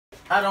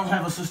I don't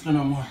have a sister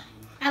no more.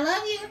 I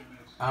love you.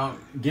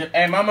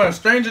 Hey, mama, a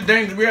stranger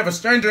danger. We have a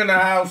stranger in the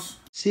house.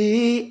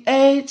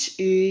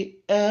 Chelssooo.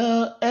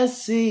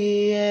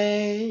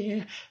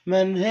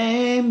 My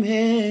name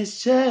is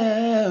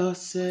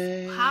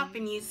Chelssooo.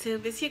 Poppin'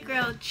 YouTube, it's your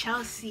girl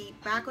Chelsea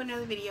back with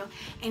another video.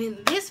 And in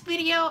this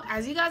video,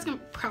 as you guys can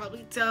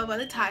probably tell by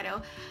the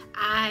title,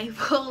 I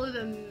pulled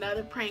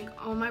another prank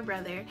on my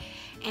brother.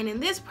 And in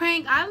this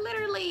prank, I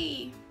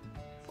literally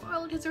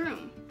foiled his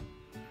room.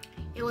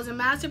 It was a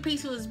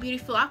masterpiece. It was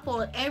beautiful. I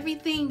foiled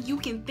everything you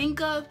can think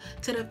of,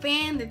 to the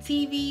fan, the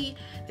TV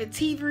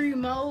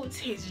remotes,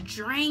 his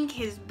drink,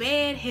 his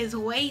bed, his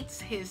weights,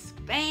 his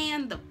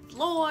fan, the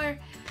floor.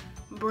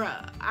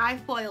 Bruh, I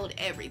foiled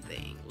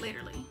everything,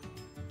 literally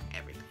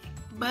everything.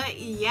 But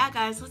yeah,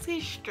 guys, let's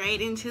get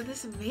straight into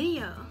this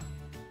video.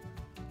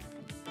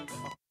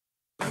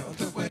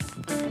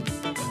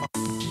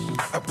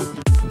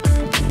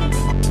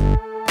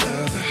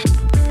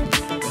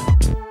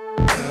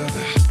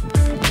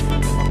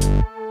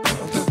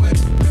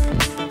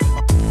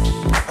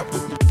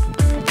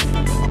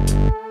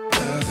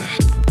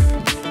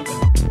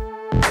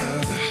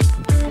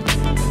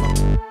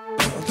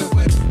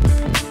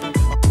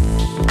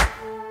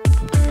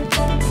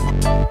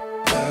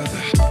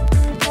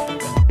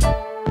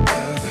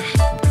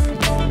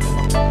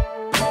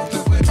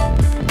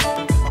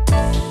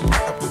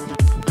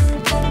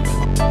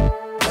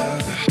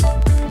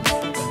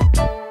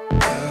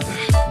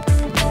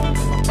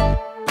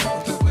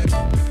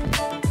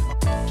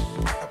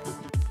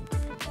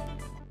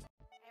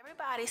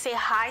 Say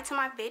hi to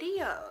my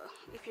video.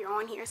 If you're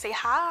on here, say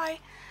hi.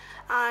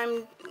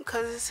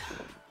 Cause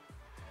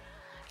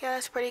yeah,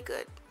 that's pretty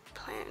good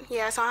plan.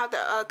 Yeah, so I have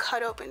to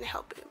cut open to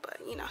help it, but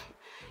you know,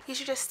 you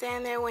should just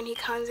stand there when he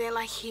comes in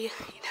like he, you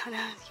know,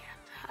 yeah,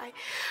 hi.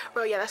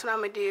 Bro, yeah, that's what I'm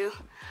gonna do.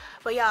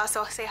 But yeah,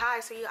 so say hi,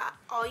 so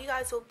all you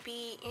guys will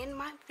be in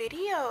my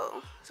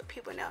video, so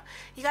people know.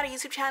 You got a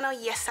YouTube channel?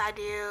 Yes, I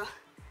do.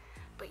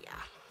 But yeah.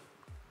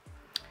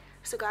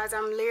 So guys,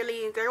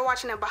 they're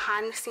watching the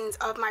behind the scenes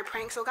of my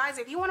prank. So guys,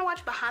 if you want to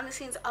watch behind the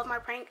scenes of my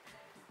prank,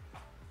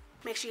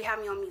 make sure you have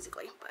me on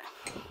Musical.ly. But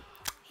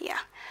yeah.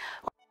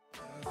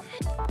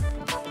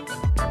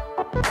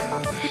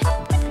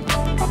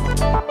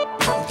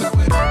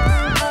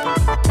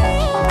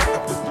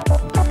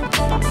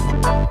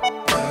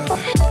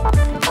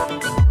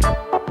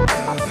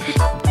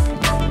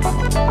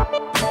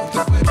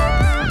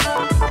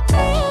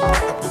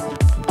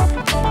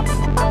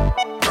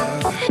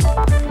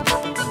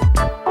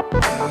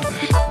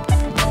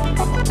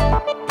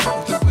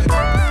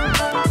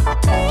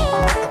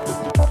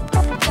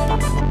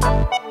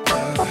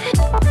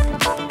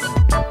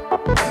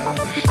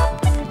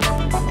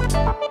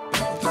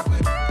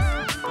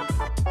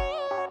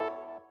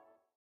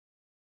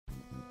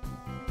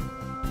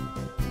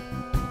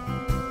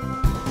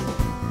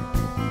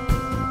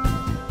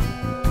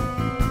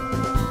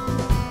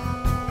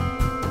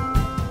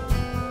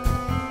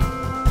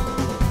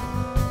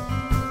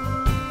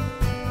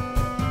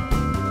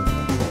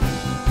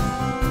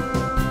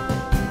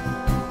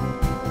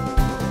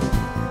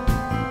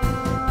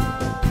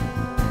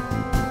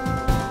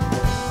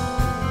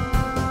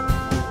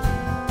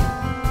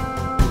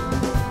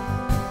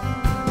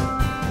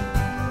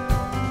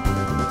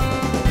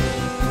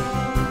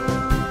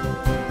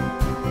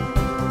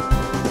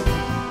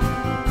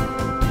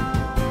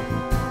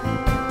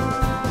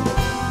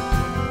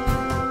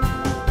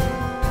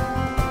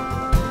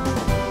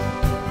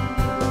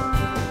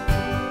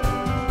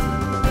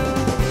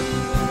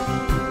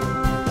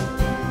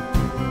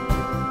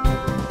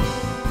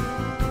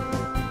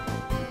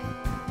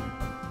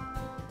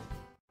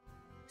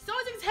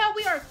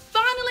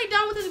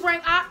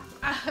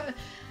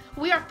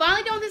 We are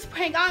finally done with this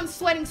prank. I'm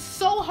sweating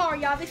so hard,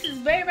 y'all. This is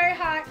very, very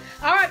hot.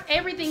 I wrapped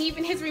everything,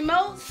 even his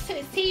remotes,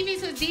 his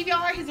TVs, his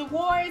DVR, his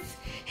awards,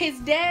 his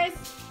desk,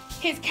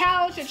 his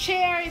couch, a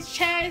chair, his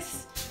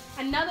chest,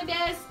 another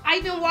desk. I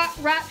even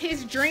wrapped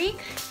his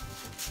drink.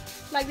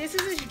 Like, this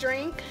is his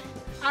drink.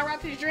 I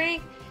wrapped his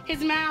drink,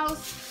 his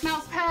mouse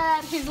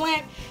pad, his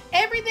lamp.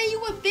 Everything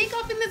you would think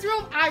of in this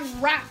room, I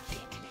wrapped it.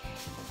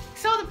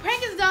 So the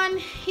prank is done.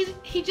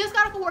 He just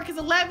got off of work. It's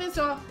 11,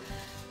 so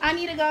I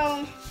need to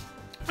go.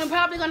 I'm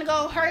probably gonna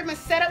go hurry up and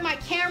set up my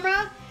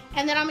camera,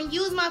 and then I'm gonna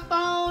use my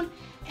phone,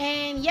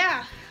 and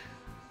yeah.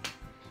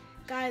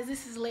 Guys,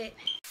 this is lit.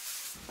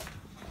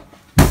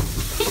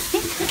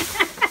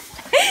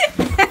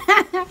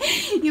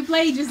 You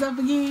played yourself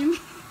again.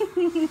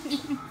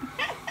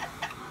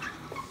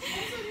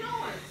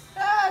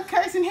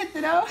 Carson hit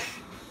the door.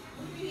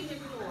 He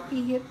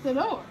hit the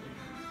door.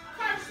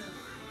 Carson,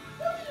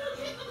 what did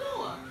you hit the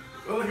door?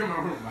 Go look at my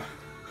room.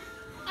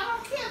 I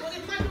don't care, but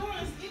if my door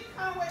is any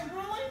kind of way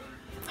ruined,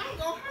 I'm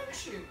gonna hurt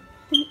you.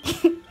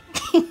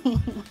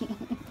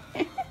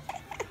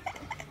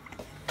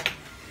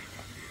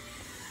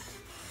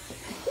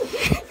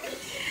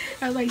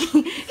 I was like,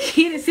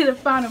 she didn't see the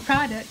final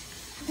product.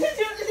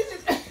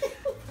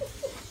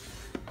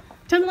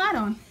 Turn the light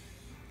on,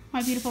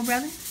 my beautiful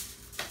brother.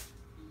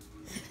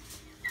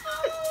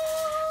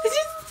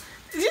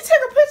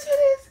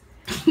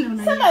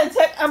 Somebody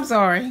take. I'm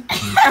sorry.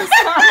 I'm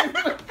sorry.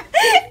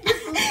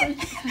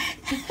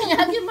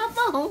 I'll get my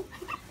phone.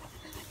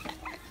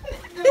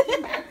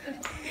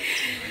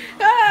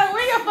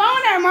 Where your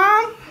phone at,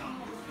 Mom?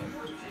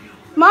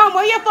 Mom,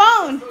 where your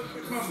phone?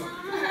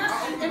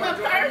 In my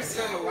purse.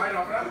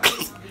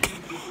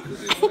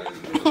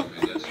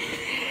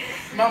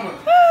 Mama,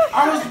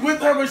 I was with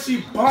her when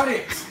she bought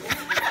it.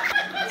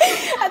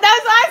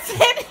 That's why I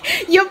said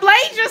you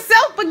blamed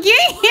yourself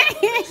again.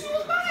 What you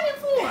was buying it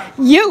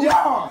for? You.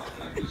 Yeah.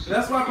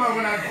 That's why I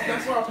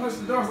punched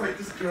the door. I was like,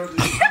 this girl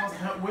just must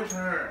help with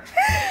her.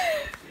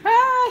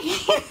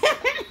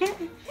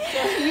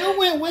 You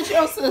went with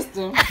your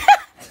sister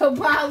to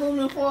buy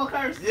aluminum foil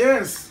curses.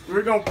 Yes,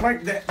 we're gonna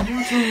prank that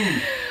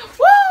YouTube.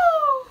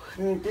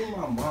 Woo! Man, get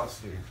my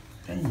monster.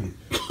 Dang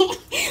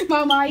it.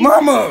 Mama.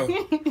 Mama!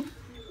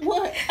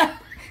 What?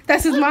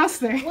 That's his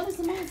monster. What is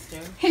the monster?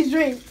 His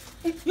drink.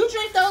 You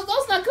drink those.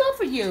 Those not good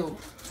for you.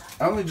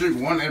 I only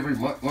drink one every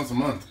month, once a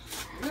month.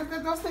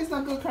 Those things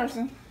not good,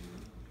 cursing.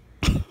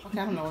 Okay,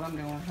 I don't know what I'm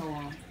doing. Hold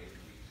on.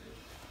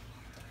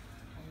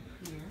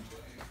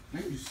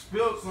 Man, you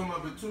spilled some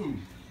of it too.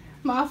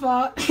 My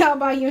fault. I'll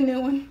buy you a new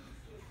one.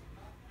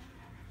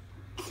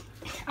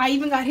 I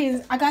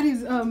got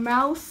his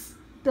mouse,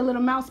 the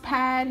little mouse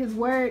pad, his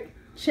work,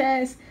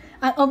 chest.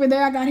 Over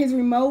there, I got his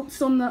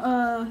remotes on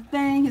the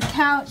thing, his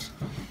couch,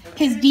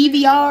 his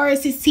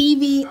DVRs, his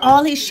TV,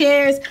 all his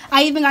shares.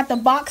 I even got the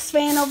box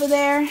fan over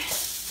there.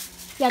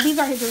 Yeah, these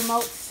are his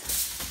remotes.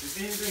 If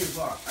anything is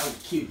locked, I would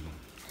kill you.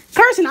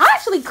 Kirsten, I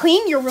actually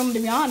cleaned your room, to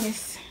be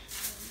honest.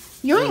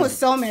 Your room was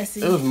so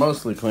messy. It was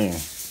mostly clean.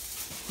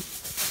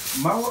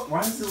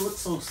 Why does it look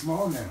so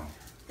small now?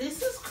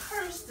 This is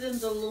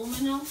Kirsten's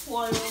aluminum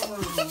foil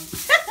room. That's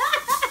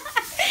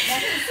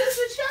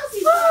Sister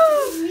Chelsea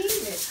probably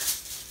need it.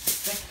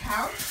 The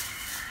couch,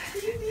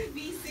 TV,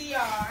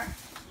 VCR,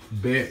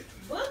 Bet.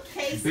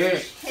 bookcases,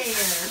 Bet.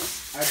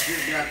 chairs. I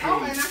just got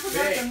Oh, and I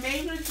forgot the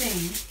major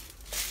thing.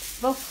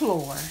 The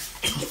floor.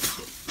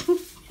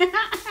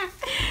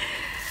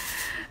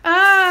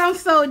 Oh, I'm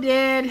so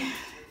dead.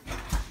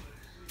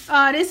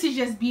 Oh, this is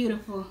just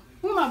beautiful.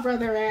 Where my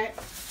brother at?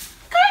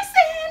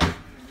 Kirsten!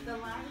 The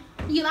light.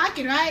 You like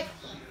it, right?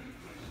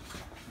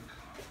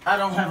 I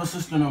don't have a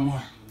sister no more.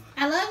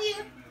 I love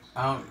you.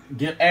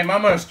 Hey,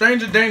 Mama,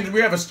 stranger danger. We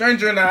have a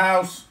stranger in the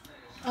house.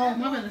 Oh,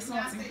 my brother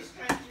salty.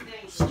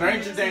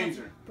 Stranger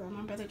danger. Bro,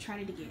 my brother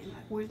tried it again.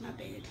 Like, where's my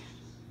bed?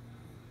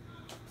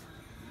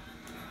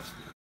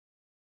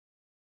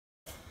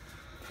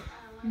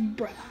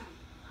 Bruh.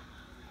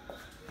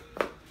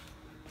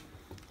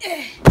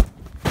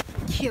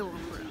 Kill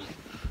him, bro.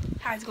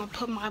 How he's gonna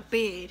put my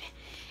bed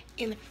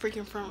in the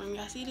freaking front room?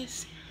 Y'all see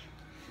this?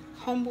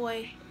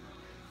 Homeboy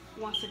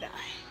wants to die.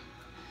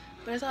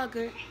 But it's all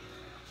good.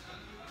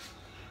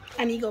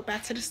 I need to go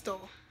back to the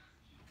store.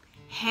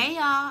 Hey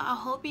y'all, I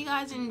hope you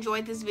guys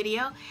enjoyed this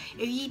video.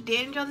 If you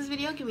did enjoy this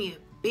video, give me a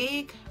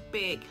big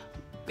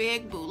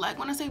boo. Like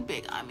when I say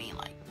big, I mean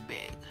like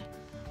big.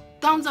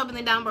 Thumbs up in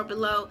the down bar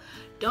below.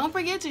 Don't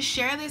forget to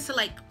share this to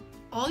like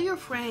all your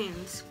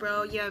friends,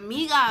 bro. Your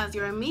amigas,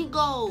 your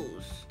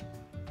amigos,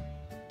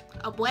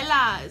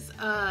 abuelas,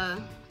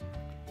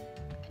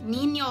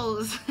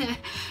 niños.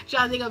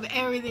 Trying to think of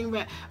everything,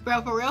 bro.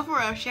 Bro, for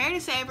real, share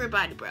this to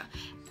everybody, bro.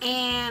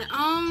 And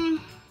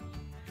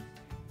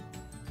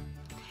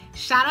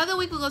shout out of the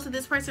week will go to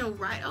this person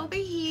right over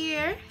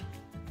here.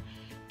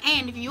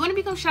 And if you want to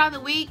become shout out of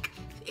the week,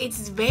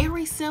 it's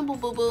very simple,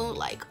 boo-boo.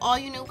 Like all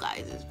you new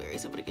guys, it's very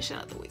simple to get shout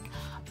out of the week.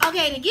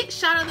 Okay, to get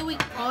shout out of the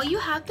week, all you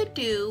have to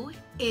do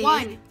is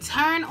 1,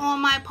 turn on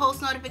my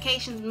post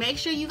notifications. Make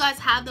sure you guys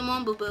have them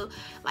on, boo-boo.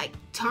 Like,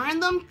 turn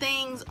them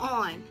things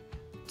on.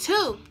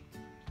 2,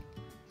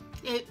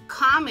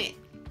 comment.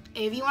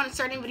 If you want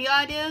certain video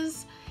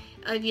ideas,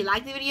 if you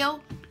like the video,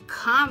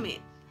 comment.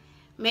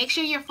 Make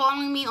sure you're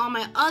following me on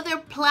my other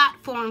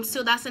platforms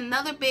too. That's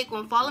another big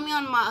one. Follow me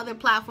on my other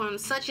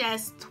platforms such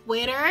as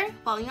Twitter.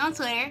 Follow me on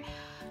Twitter,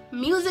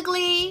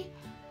 Musical.ly,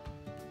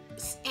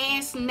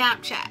 and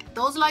Snapchat.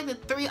 Those are like the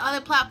 3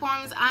 other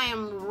platforms I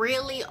am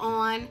really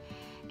on.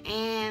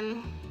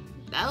 And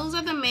those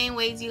are the main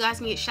ways you guys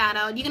can get shout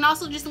out. You can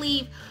also just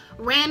leave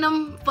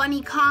random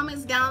funny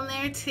comments down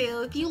there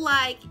too if you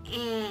like.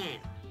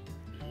 And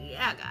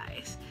yeah,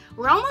 guys.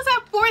 We're almost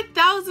at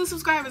 4,000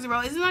 subscribers, bro.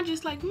 Isn't that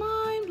just like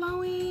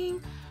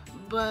mind-blowing?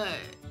 But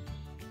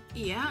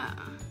yeah.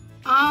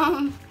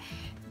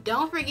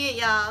 Don't forget,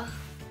 y'all.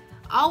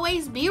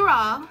 Always be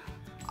raw.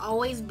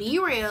 Always be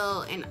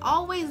real. And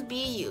always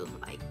be you.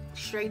 Like,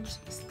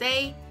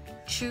 stay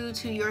true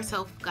to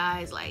yourself,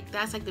 guys. Like,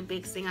 that's like the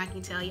biggest thing I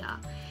can tell y'all.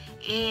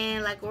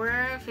 And like,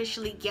 we're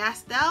officially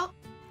gassed out.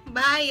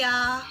 Bye,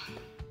 y'all.